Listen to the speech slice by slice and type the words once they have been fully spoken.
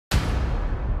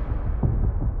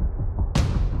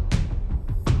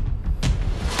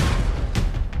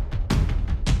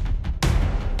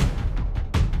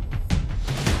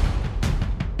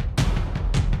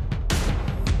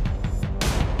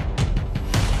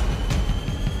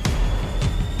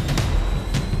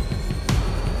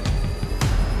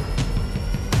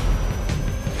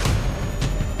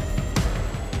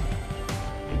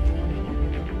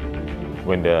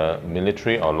When the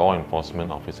military or law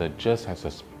enforcement officer just has a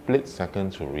split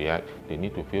second to react, they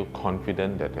need to feel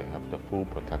confident that they have the full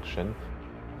protection.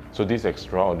 So these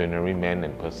extraordinary men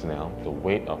and personnel, the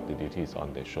weight of the duty is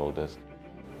on their shoulders.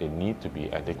 They need to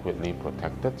be adequately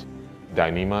protected.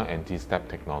 Dyneema anti-step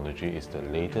technology is the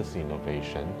latest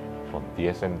innovation from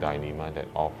DSM Dyneema that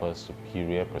offers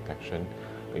superior protection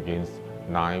against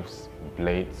knives,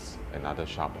 blades, and other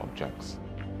sharp objects.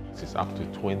 This is up to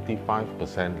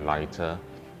 25% lighter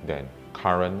than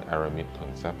current aramid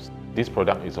concepts. This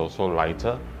product is also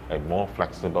lighter and more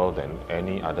flexible than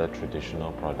any other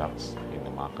traditional products in the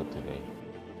market today.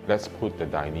 Let's put the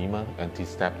Dyneema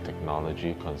anti-step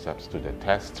technology concepts to the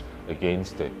test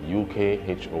against the UK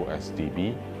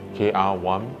HOSDB,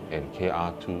 KR1 and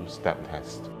KR2 step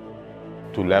test.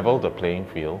 To level the playing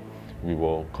field, we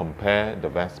will compare the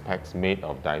vest packs made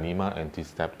of Dyneema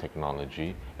anti-step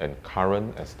technology and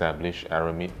current established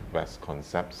aramid vest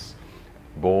concepts,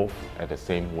 both at the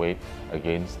same weight,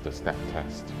 against the step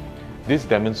test. This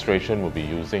demonstration will be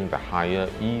using the higher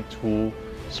E2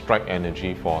 strike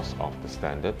energy force of the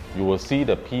standard. You will see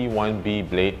the P1B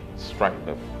blade strike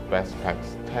the vest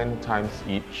packs 10 times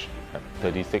each at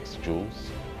 36 joules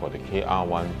for the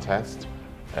KR1 test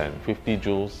and 50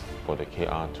 joules for the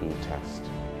KR2 test.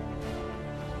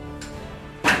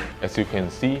 As you can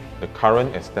see, the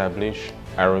current established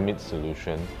aramid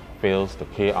solution fails the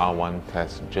KR1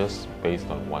 test just based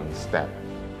on one step.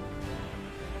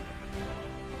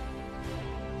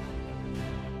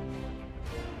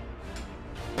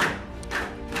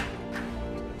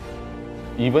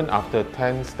 Even after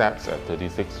 10 steps at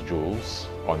 36 joules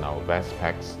on our vest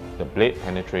packs, the blade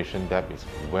penetration depth is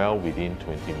well within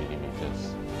 20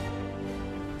 millimeters.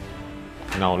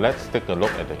 Now let's take a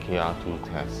look at the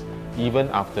KR2 test. Even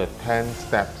after 10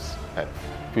 steps at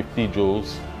 50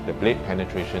 joules, the blade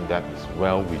penetration depth is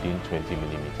well within 20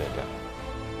 millimeter depth.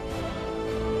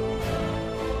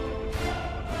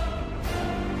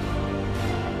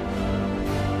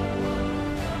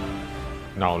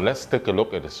 Now let's take a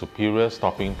look at the superior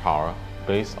stopping power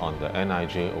based on the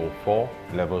NIJ-04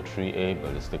 Level 3A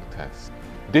ballistic test.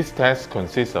 This test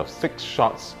consists of 6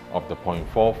 shots of the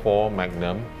 .44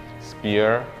 Magnum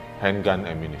Spear handgun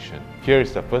ammunition. Here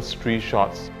is the first 3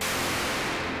 shots.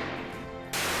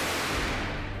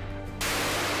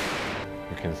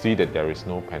 You can see that there is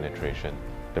no penetration.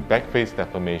 The backface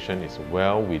deformation is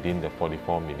well within the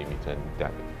 44mm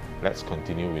depth. Let's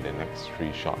continue with the next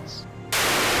 3 shots.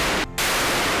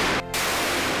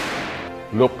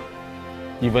 Look,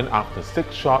 even after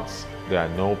 6 shots, there are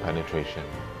no penetration.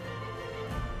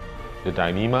 The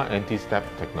Dyneema anti-step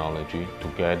technology,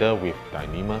 together with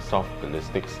Dyneema soft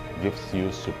ballistics, gives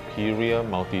you superior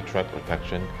multi-threat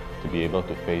protection to be able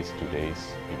to face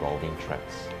today's evolving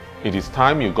threats. It is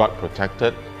time you got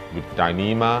protected with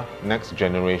Dyneema next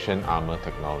generation armor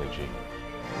technology.